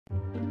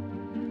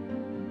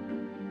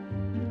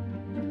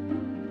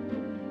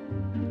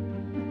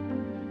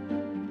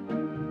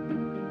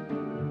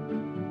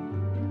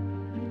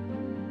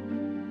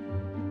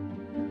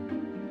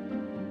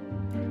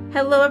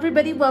Hello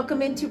everybody,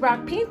 welcome into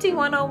Rock Painting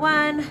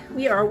 101.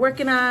 We are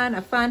working on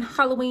a fun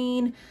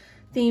Halloween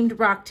themed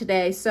rock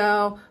today.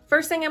 So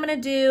first thing I'm gonna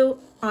do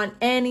on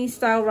any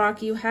style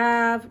rock you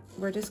have,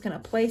 we're just gonna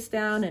place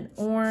down an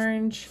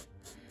orange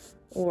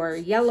or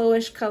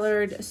yellowish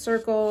colored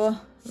circle.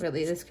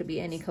 Really, this could be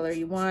any color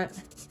you want.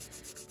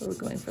 But we're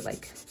going for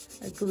like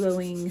a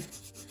glowing,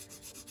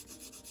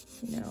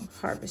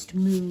 harvest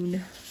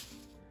moon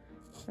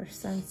or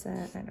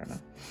sunset, I don't know,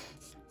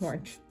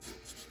 orange.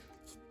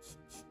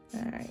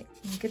 All right,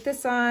 get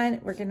this on.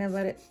 We're gonna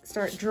let it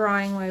start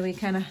drying while we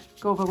kind of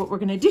go over what we're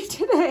gonna do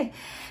today.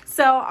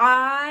 So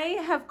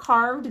I have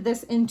carved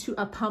this into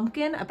a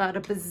pumpkin about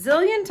a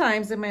bazillion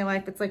times in my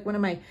life. It's like one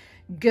of my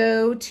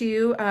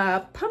go-to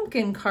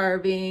pumpkin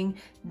carving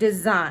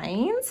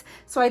designs.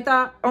 So I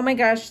thought, oh my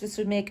gosh, this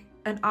would make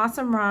an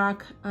awesome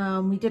rock.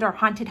 We did our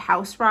haunted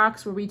house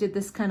rocks where we did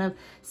this kind of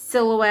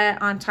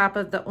silhouette on top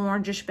of the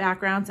orangish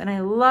backgrounds, and I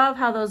love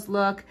how those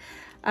look.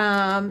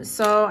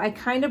 So I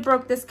kind of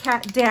broke this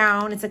cat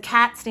down. It's a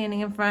cat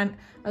standing in front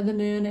of the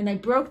moon, and I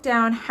broke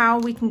down how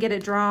we can get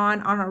it drawn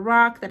on a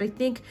rock that I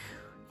think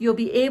you'll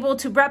be able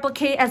to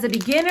replicate as a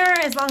beginner,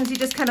 as long as you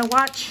just kind of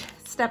watch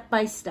step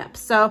by step.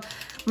 So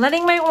I'm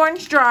letting my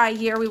orange dry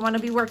here. We want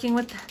to be working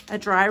with a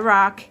dry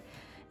rock,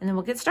 and then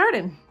we'll get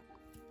started.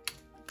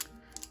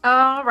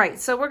 All right,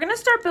 so we're gonna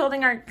start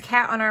building our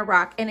cat on our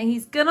rock, and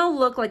he's gonna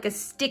look like a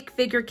stick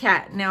figure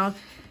cat. Now,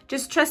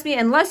 just trust me,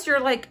 unless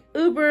you're like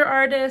uber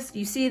artist,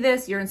 you see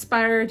this, you're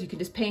inspired, you can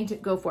just paint it,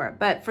 go for it.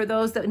 But for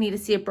those that need to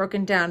see it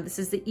broken down, this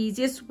is the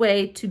easiest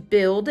way to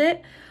build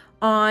it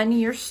on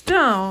your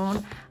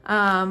stone,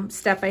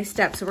 step by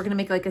step. So we're gonna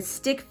make like a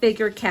stick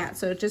figure cat.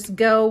 So just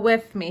go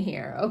with me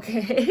here,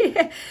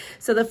 okay?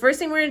 So the first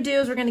thing we're gonna do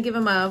is we're gonna give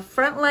him a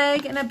front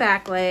leg and a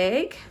back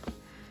leg.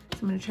 So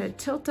I'm gonna try to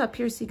tilt up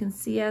here so you can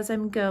see as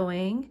I'm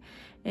going.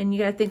 And you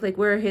gotta think like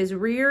where his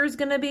rear is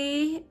gonna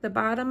be, the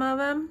bottom of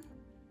him.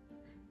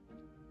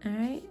 All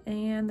right,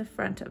 and the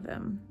front of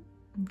him.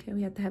 Okay,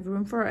 we have to have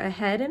room for a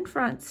head and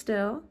front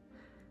still,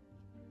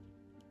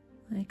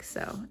 like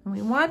so. And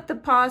we want the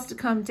paws to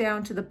come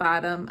down to the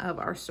bottom of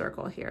our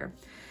circle here.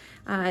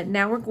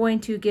 Now we're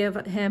going to give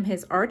him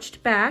his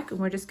arched back,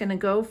 and we're just gonna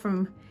go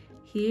from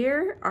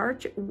here,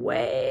 arch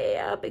way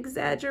up,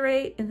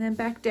 exaggerate, and then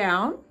back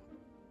down.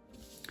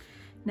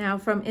 Now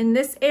from in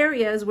this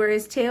area is where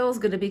his tail is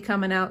gonna be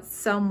coming out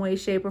some way,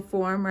 shape, or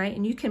form, right?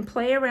 And you can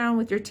play around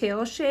with your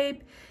tail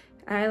shape.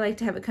 I like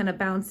to have it kind of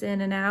bounce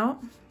in and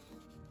out.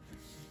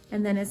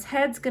 And then his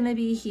head's gonna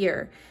be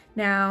here.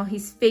 Now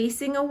he's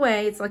facing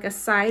away, it's like a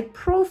side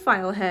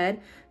profile head.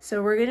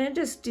 So we're gonna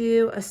just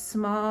do a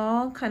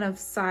small kind of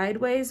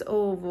sideways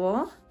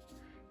oval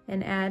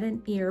and add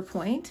an ear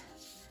point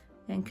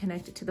and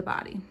connect it to the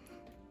body.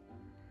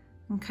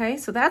 Okay,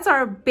 so that's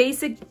our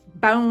basic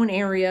bone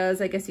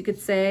areas, I guess you could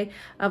say,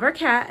 of our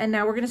cat. And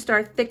now we're gonna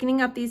start thickening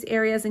up these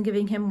areas and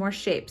giving him more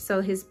shape.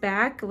 So his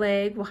back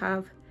leg will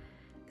have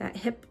that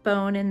hip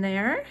bone in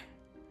there,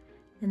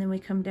 and then we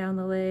come down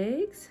the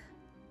legs.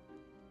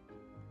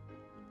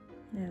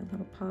 Add a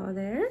little paw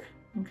there,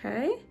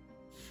 okay?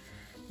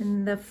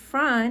 And the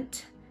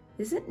front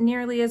isn't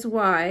nearly as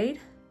wide.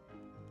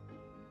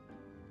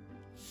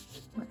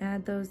 We'll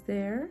add those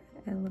there,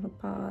 add a little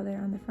paw there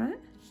on the front.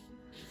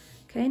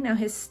 Okay, now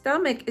his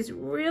stomach is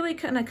really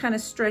gonna kind of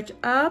stretch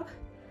up,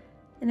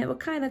 and it will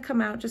kind of come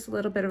out just a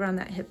little bit around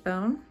that hip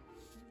bone.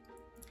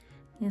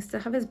 You still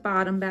have his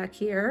bottom back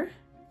here.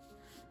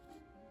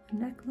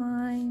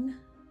 Neckline.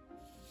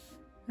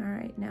 All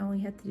right, now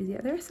we have to do the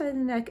other side of the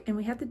neck, and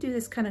we have to do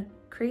this kind of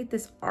create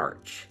this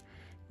arch.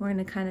 We're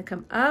going to kind of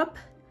come up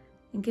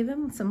and give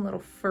him some little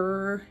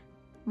fur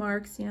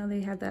marks. You know, they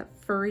have that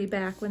furry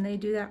back when they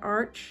do that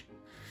arch.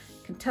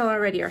 You can tell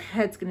already our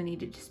head's going to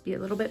need to just be a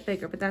little bit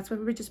bigger, but that's why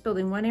we're just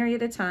building one area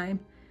at a time.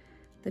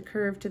 The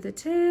curve to the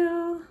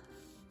tail.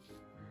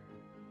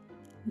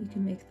 You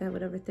can make that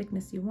whatever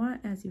thickness you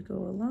want as you go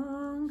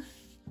along.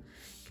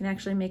 You can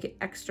actually make it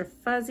extra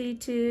fuzzy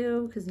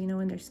too, because you know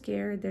when they're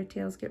scared, their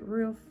tails get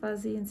real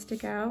fuzzy and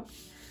stick out.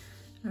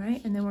 All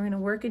right, and then we're gonna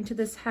work into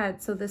this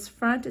head. So this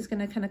front is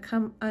gonna kind of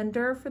come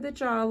under for the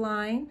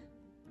jawline.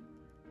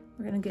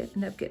 We're gonna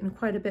end up getting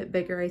quite a bit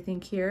bigger, I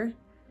think, here.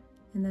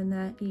 And then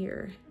that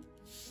ear.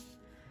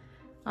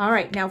 All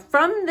right, now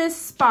from this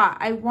spot,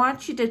 I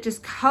want you to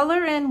just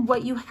color in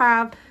what you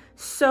have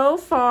so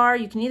far.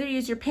 You can either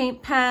use your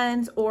paint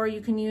pens or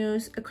you can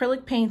use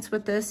acrylic paints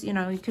with this. You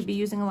know, you could be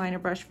using a liner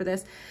brush for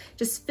this.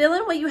 Just fill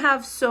in what you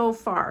have so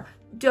far.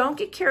 Don't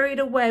get carried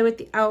away with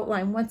the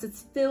outline. Once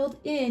it's filled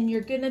in, you're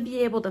gonna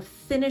be able to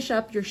finish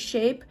up your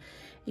shape.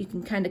 You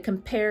can kind of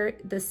compare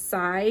the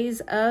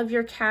size of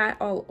your cat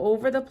all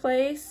over the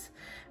place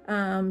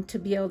to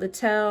be able to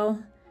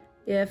tell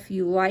if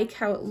you like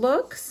how it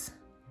looks.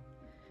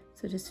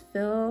 So just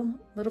fill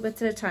little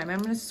bits at a time. I'm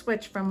gonna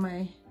switch from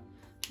my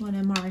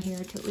 1MR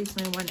here to at least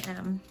my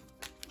 1M.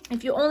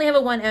 If you only have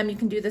a 1M, you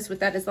can do this with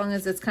that as long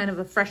as it's kind of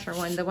a fresher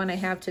one. The one I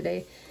have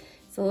today,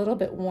 it's a little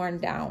bit worn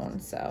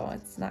down, so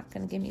it's not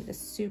gonna give me the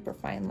super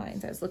fine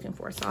lines I was looking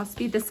for. So I'll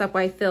speed this up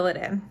while I fill it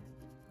in.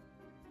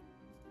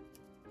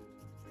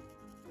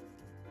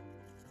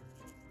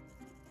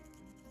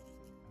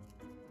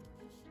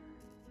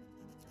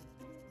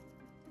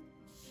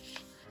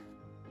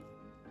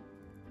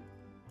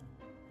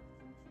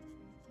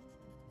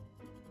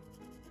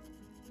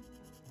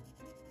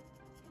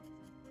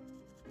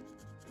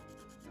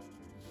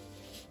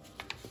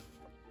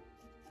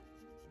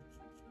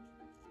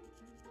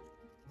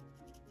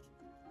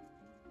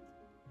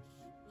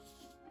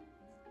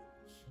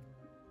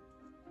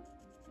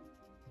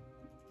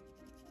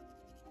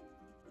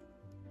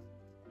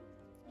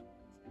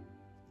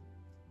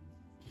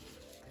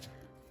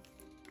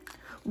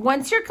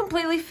 once you're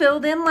completely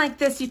filled in like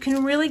this, you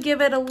can really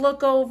give it a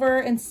look over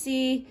and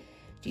see,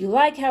 do you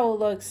like how it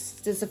looks?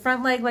 Does the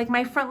front leg, like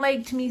my front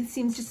leg to me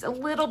seems just a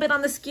little bit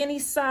on the skinny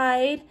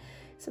side.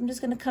 So I'm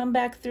just gonna come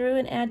back through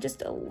and add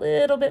just a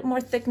little bit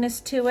more thickness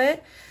to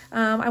it.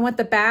 I want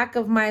the back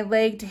of my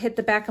leg to hit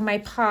the back of my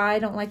paw. I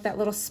don't like that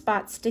little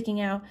spot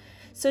sticking out.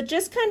 So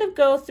just kind of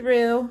go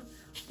through.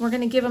 We're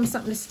gonna give him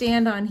something to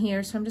stand on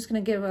here. So I'm just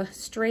gonna give a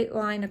straight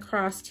line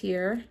across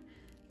here,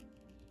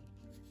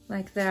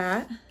 like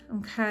that,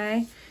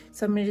 okay?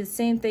 So I'm gonna do the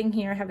same thing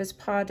here, have his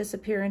paw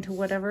disappear into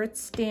whatever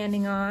it's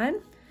standing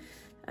on.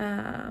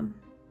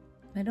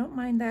 I don't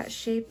mind that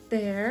shape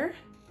there.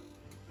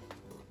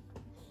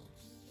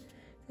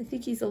 I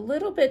think he's a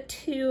little bit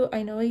too,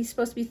 I know he's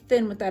supposed to be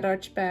thin with that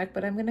arch back,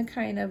 but I'm gonna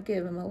kind of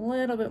give him a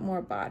little bit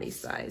more body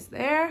size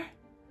there.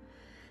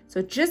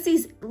 So just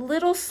these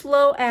little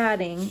slow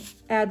adding,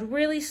 add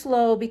really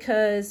slow,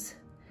 because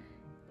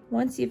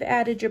once you've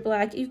added your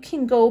black, you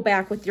can go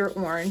back with your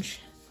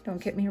orange.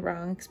 Don't get me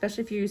wrong,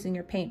 especially if you're using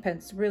your paint pen.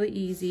 It's really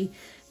easy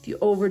if you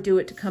overdo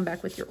it to come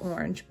back with your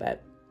orange,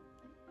 but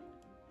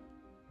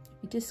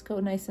you just go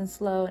nice and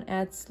slow and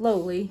add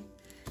slowly.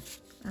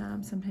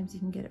 Sometimes you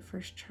can get it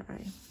first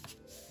try.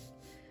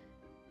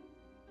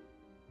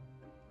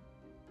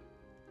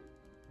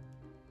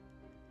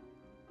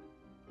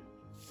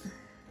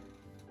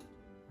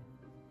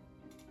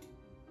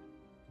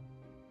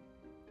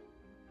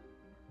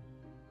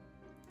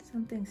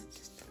 Something's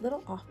just a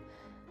little off.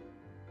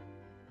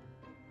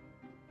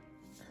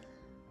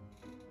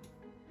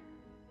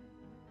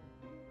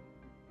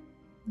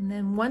 And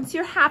then once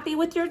you're happy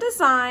with your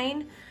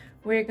design,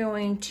 we're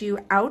going to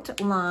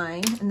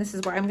outline, and this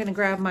is where I'm gonna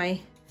grab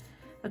my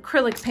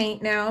acrylic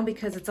paint now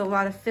because it's a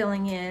lot of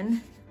filling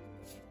in.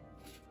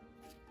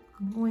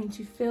 I'm going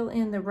to fill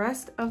in the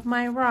rest of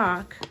my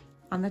rock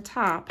on the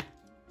top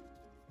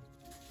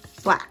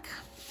black.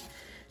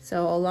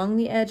 So along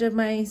the edge of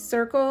my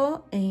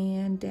circle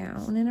and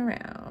down and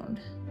around.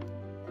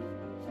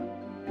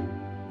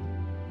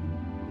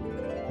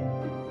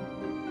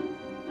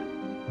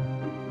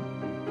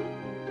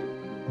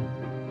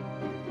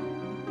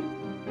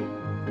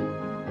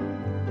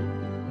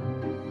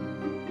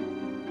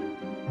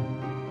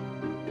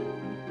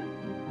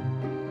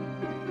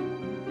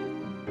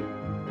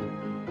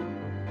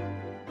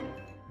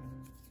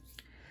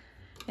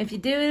 If you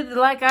do it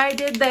like I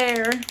did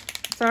there,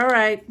 it's all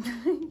right.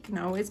 You can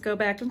always go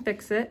back and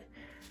fix it.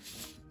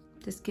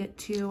 Just get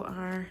to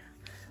our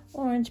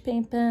orange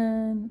paint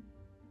pen.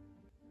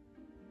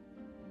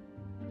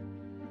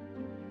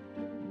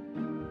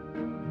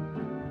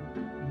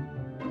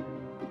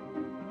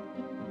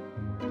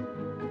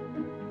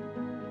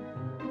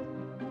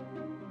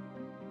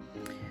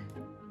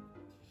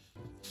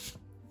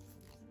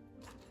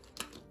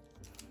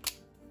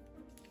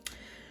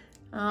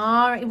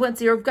 All right,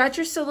 once you've got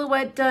your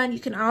silhouette done, you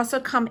can also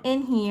come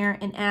in here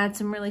and add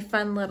some really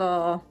fun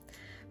little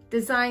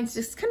designs.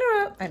 Just kind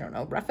of, I don't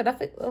know, rough it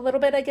up a little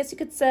bit, I guess you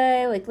could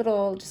say, like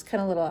little, just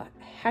kind of little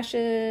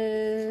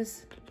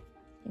hashes.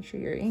 Make sure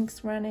your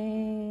ink's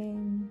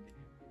running.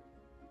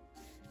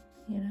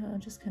 You know,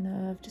 just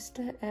kind of, just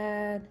to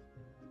add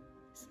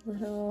this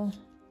little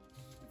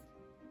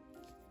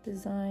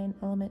design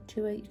element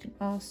to it. You can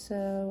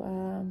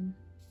also,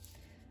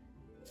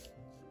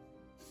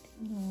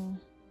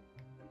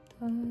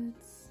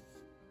 dots.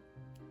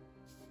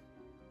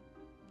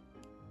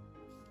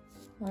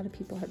 A lot of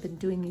people have been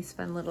doing these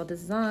fun little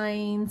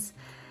designs,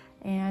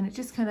 and it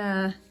just kind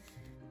of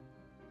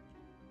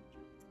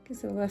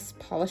gives it a less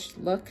polished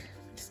look,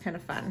 which is kind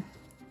of fun.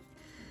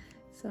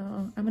 So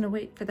I'm gonna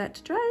wait for that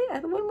to dry,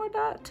 add one more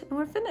dot, and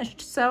we're finished.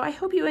 So I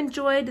hope you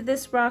enjoyed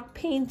this rock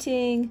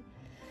painting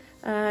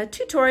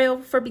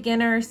tutorial for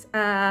beginners.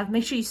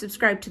 Make sure you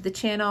subscribe to the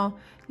channel.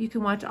 You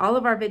can watch all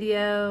of our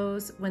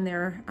videos when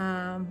they're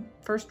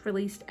first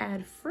released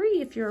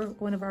ad-free. If you're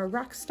one of our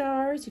rock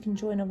stars, you can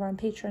join over on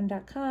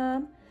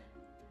patreon.com.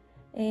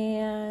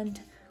 And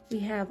we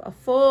have a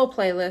full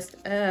playlist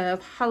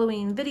of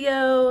Halloween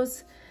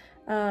videos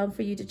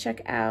for you to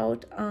check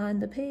out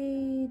on the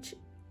page.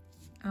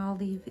 I'll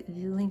leave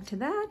the link to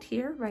that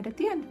here right at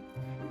the end.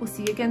 We'll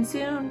see you again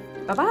soon.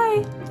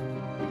 Bye-bye.